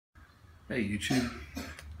Hey YouTube.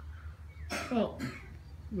 Well,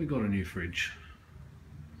 we got a new fridge.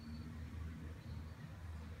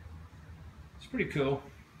 It's pretty cool.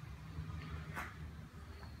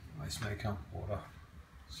 Ice maker, water.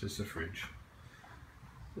 It's just a fridge.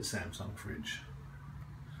 The Samsung fridge.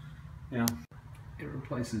 Now, it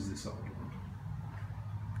replaces this old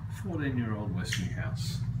one. 14-year-old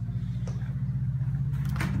Westinghouse.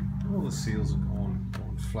 All the seals are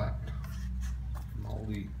gone flat,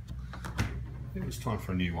 mouldy. It was time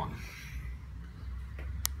for a new one.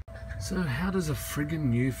 So how does a friggin'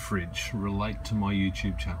 new fridge relate to my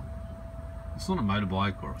YouTube channel? It's not a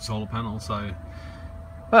motorbike or a solar panel,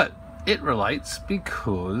 but it relates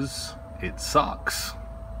because it sucks.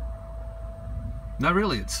 No,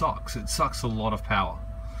 really, it sucks. It sucks a lot of power.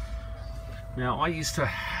 Now, I used to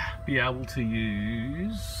be able to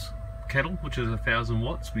use kettle, which is 1,000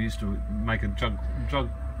 watts. We used to make a jug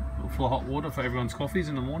full of hot water for everyone's coffees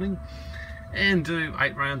in the morning, and do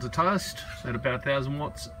 8 rounds of toast at about 1,000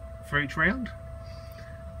 watts for each round,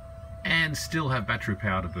 and still have battery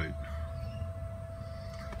power to boot.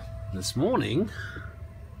 This morning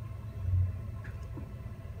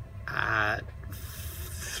at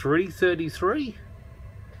 3:33,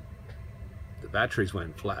 the batteries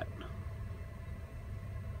went flat.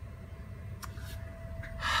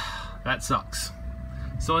 That sucks.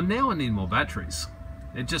 So now I need more batteries.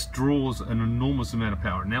 It just draws an enormous amount of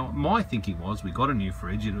power. Now, my thinking was, we got a new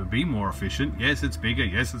fridge, it would be more efficient. Yes, it's bigger,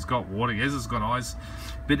 yes, it's got water, yes, it's got ice,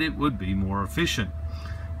 but it would be more efficient.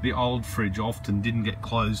 The old fridge often didn't get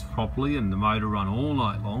closed properly and the motor run all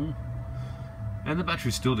night long, and the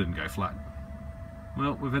battery still didn't go flat.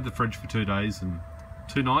 Well, we've had the fridge for 2 days and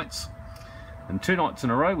 2 nights, and 2 nights in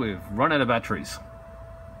a row we've run out of batteries.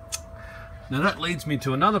 Now that leads me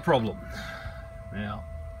to another problem. Now,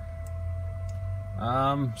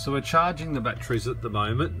 so we're charging the batteries at the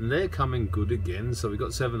moment, and they're coming good again. So we've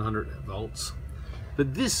got 700 volts.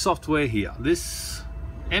 But this software here, this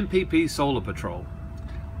MPPSolar Patrol,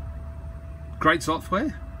 great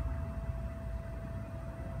software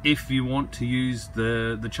if you want to use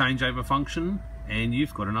the changeover function and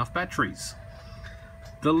you've got enough batteries.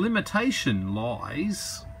 The limitation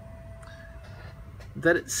lies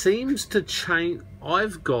that it seems to change.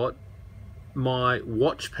 I've got my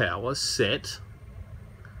watch power set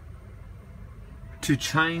to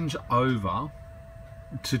change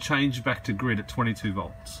back to grid at 22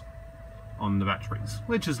 volts on the batteries,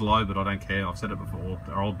 which is low, but I don't care. I've said it before,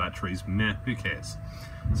 they're old batteries, meh, who cares?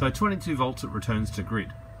 So 22 volts, it returns to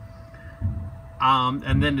grid.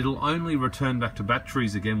 And then it'll only return back to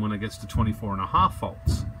batteries again when it gets to 24.5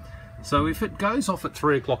 volts. So if it goes off at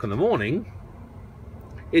 3 o'clock in the morning,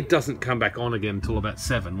 it doesn't come back on again until about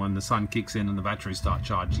 7, when the sun kicks in and the batteries start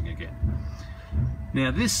charging again. Now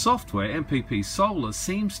this software, MPPSolar,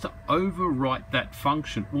 seems to overwrite that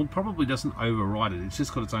function. Well, it probably doesn't overwrite it, it's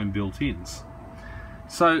just got its own built-ins.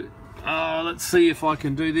 So let's see if I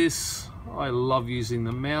can do this. I love using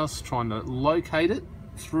the mouse, trying to locate it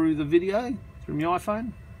through the video, through my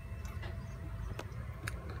iPhone.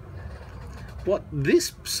 What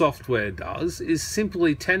this software does is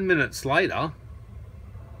simply 10 minutes later,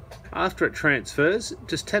 after it transfers,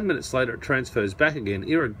 just 10 minutes later it transfers back again,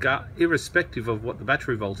 irrespective of what the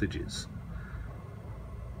battery voltage is.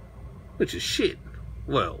 Which is shit.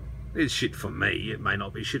 Well, it's shit for me. It may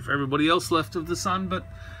not be shit for everybody else left of the sun, but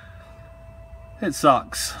it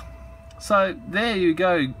sucks. So there you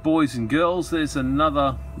go, boys and girls. There's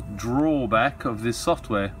another drawback of this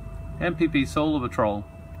software. MPPSolar Patrol.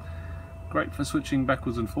 Great for switching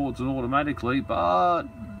backwards and forwards and automatically, but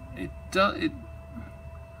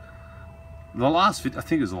the last video, I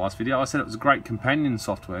think it was the last video, I said it was a great companion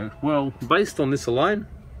software. Well, based on this alone,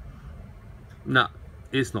 no,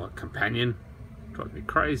 it's not companion. It drives me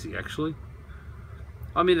crazy, actually.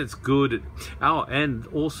 I mean, it's good. And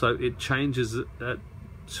also it changes at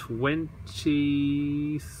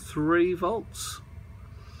 23 volts.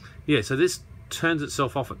 Yeah, so this turns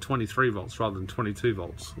itself off at 23 volts rather than 22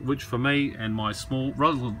 volts, which for me and my small,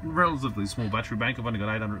 relatively small battery bank, I've only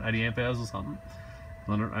got 880 amp hours or something.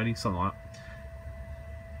 180, something like that.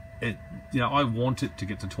 I want it to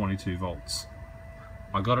get to 22 volts.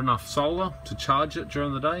 I got enough solar to charge it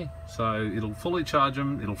during the day, so it'll fully charge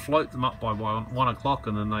them, it'll float them up by 1 o'clock,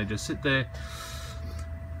 and then they just sit there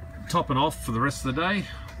topping off for the rest of the day.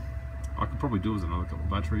 I could probably do with another couple of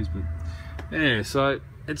batteries, but yeah, so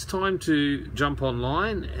it's time to jump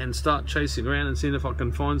online and start chasing around and seeing if I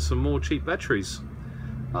can find some more cheap batteries.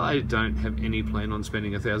 I don't have any plan on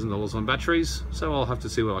spending $1,000 on batteries, so I'll have to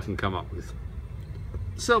see what I can come up with.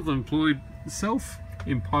 Self-imposed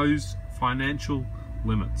financial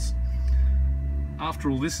limits. after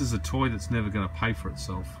all, this is a toy that's never going to pay for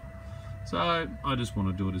itself. So I just want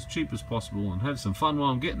to do it as cheap as possible and have some fun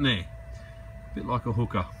while I'm getting there. A bit like a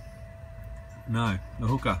hooker. No, a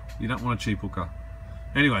hooker. You don't want a cheap hooker.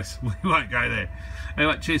 Anyways, we won't go there.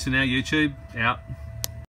 Anyway, cheers for now, YouTube. Out.